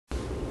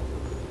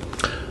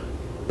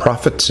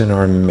Prophets in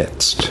Our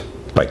Midst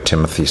by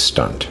Timothy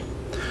Stunt.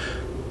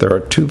 There are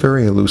two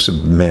very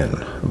elusive men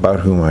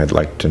about whom I'd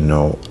like to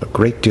know a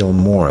great deal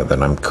more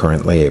than I'm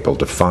currently able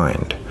to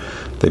find.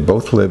 They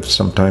both lived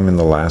sometime in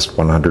the last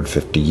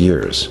 150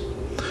 years.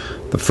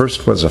 The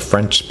first was a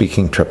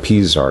French-speaking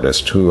trapeze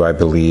artist who, I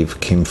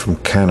believe, came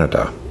from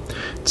Canada.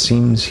 It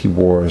seems he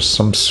wore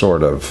some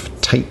sort of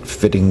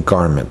tight-fitting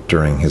garment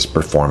during his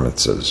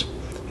performances.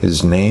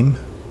 His name?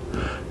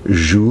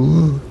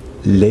 Jules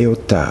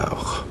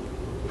Leotard,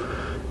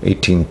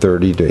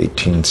 1830 to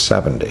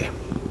 1870.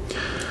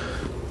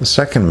 The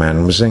second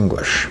man was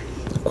English,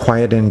 a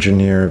quiet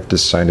engineer of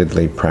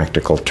decidedly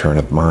practical turn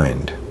of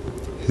mind.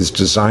 His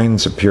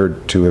designs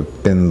appeared to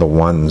have been the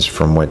ones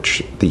from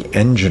which the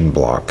engine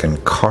block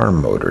and car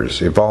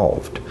motors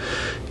evolved.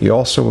 He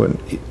also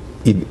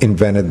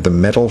invented the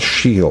metal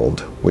shield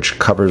which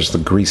covers the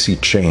greasy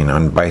chain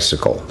on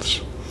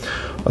bicycles,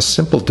 a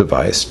simple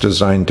device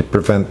designed to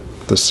prevent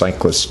the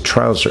cyclist's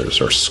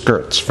trousers or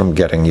skirts from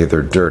getting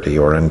either dirty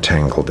or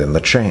entangled in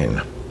the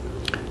chain.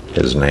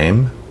 His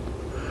name?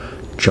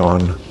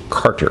 John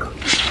Carter.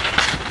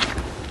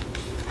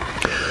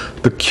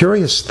 The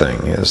curious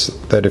thing is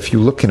that if you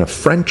look in a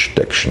French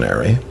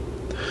dictionary,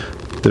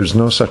 there's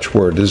no such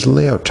word as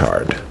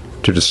leotard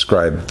to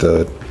describe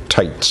the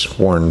tights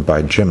worn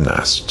by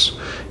gymnasts,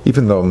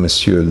 even though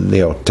Monsieur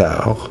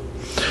Leotard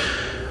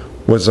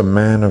was a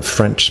man of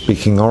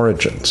French-speaking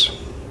origins.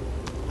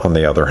 On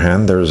the other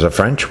hand, there is a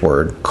French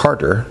word,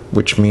 carter,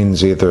 which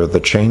means either the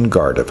chain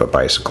guard of a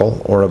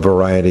bicycle or a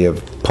variety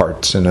of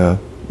parts in a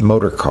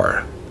motor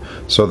car,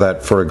 so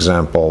that, for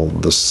example,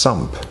 the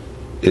sump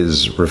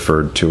is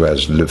referred to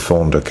as le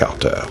fond de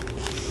Carter.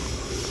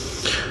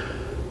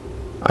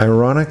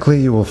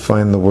 Ironically, you will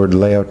find the word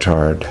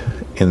leotard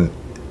in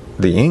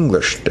the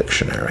English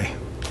dictionary,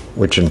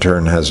 which in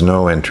turn has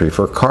no entry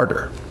for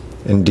Carter.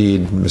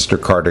 Indeed, Mr.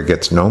 Carter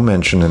gets no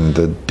mention in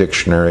the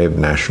Dictionary of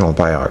National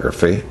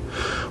Biography,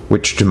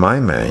 which to my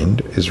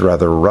mind is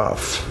rather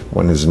rough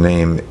when his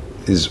name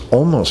is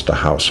almost a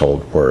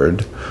household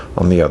word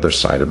on the other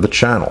side of the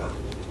channel.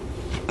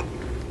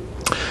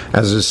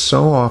 As is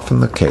so often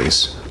the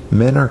case,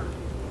 men are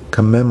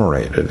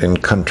commemorated in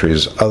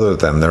countries other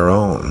than their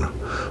own,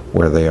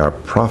 where they are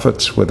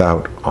prophets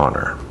without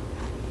honor.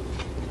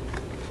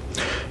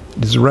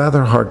 It is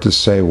rather hard to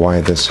say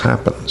why this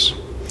happens.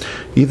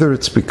 Either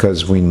it's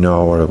because we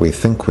know or we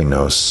think we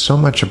know so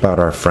much about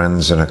our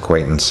friends and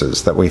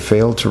acquaintances that we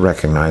fail to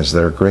recognize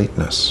their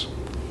greatness.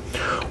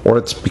 Or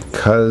it's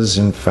because,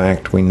 in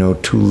fact, we know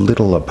too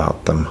little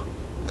about them.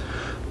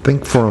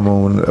 Think for a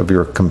moment of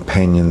your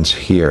companions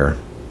here.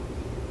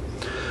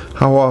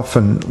 How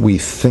often we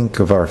think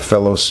of our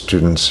fellow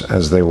students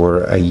as they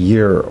were a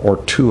year or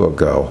two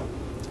ago.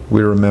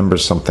 We remember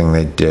something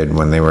they did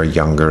when they were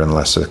younger and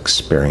less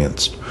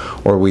experienced,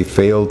 or we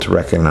fail to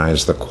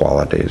recognize the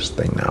qualities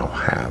they now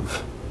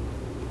have.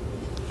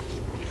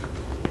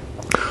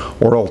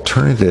 Or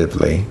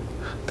alternatively,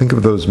 think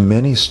of those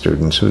many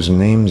students whose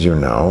names you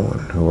know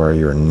and who are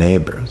your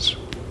neighbors,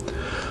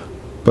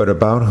 but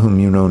about whom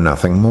you know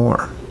nothing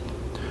more.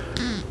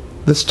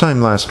 This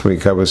time last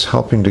week, I was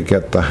helping to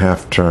get the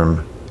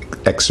half-term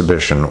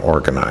exhibition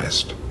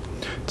organized.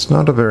 It's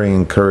not a very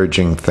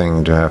encouraging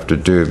thing to have to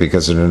do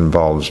because it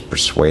involves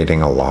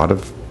persuading a lot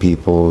of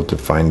people to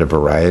find a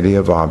variety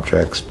of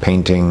objects,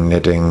 painting,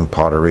 knitting,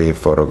 pottery,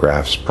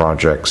 photographs,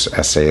 projects,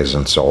 essays,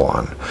 and so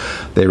on.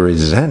 They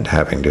resent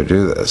having to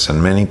do this,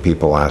 and many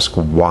people ask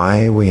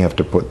why we have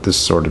to put this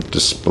sort of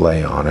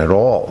display on at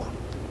all.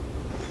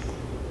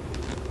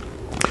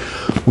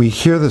 We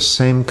hear the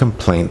same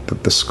complaint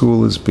that the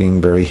school is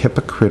being very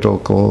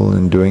hypocritical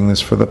in doing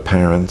this for the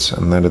parents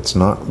and that it's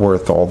not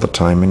worth all the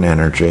time and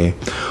energy,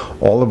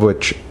 all of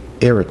which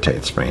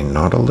irritates me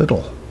not a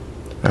little.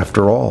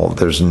 After all,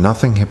 there's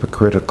nothing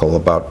hypocritical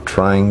about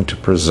trying to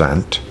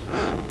present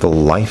the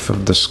life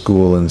of the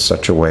school in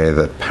such a way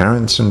that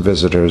parents and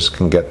visitors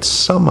can get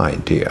some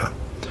idea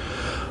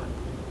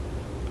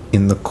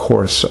in the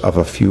course of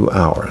a few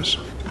hours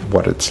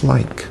what it's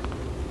like.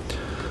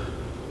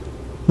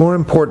 More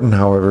important,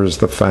 however, is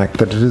the fact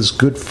that it is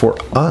good for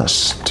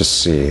us to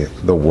see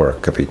the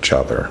work of each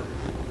other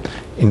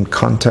in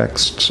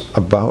contexts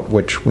about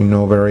which we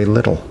know very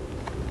little.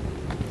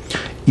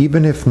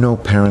 Even if no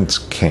parents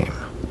came,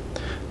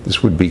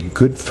 this would be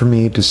good for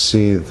me to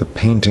see the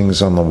paintings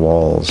on the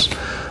walls,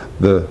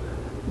 the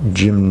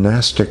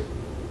gymnastic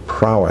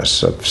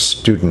prowess of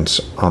students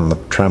on the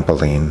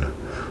trampoline,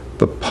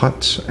 the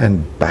pots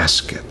and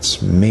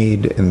baskets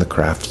made in the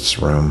crafts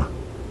room.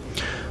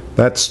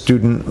 That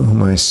student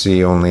whom I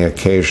see only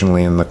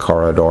occasionally in the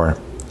corridor,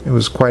 it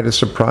was quite a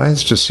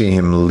surprise to see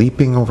him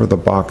leaping over the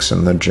box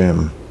in the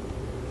gym.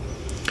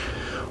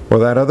 Or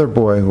that other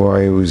boy who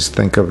I always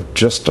think of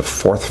just a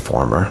fourth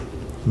former.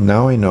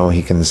 Now I know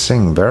he can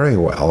sing very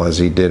well, as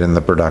he did in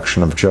the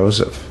production of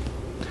Joseph.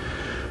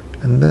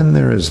 And then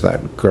there is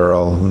that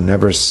girl who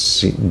never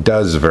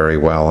does very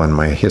well in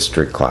my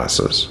history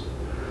classes.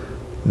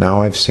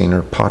 Now I've seen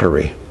her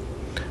pottery.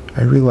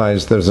 I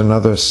realize there's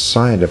another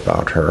side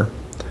about her,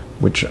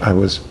 which I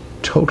was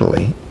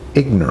totally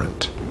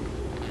ignorant.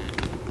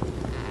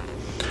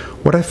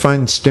 What I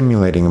find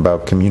stimulating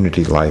about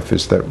community life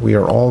is that we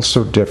are all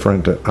so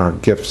different and our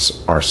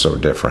gifts are so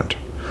different.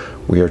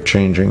 We are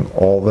changing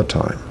all the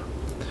time,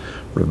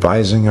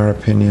 revising our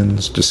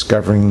opinions,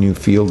 discovering new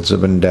fields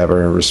of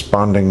endeavor,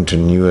 responding to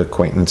new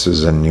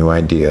acquaintances and new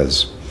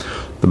ideas.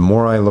 The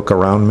more I look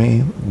around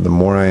me, the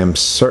more I am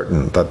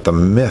certain that the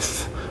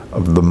myth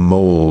of the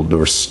mold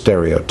or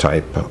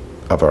stereotype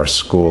of our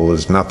school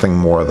is nothing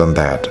more than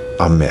that,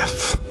 a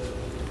myth.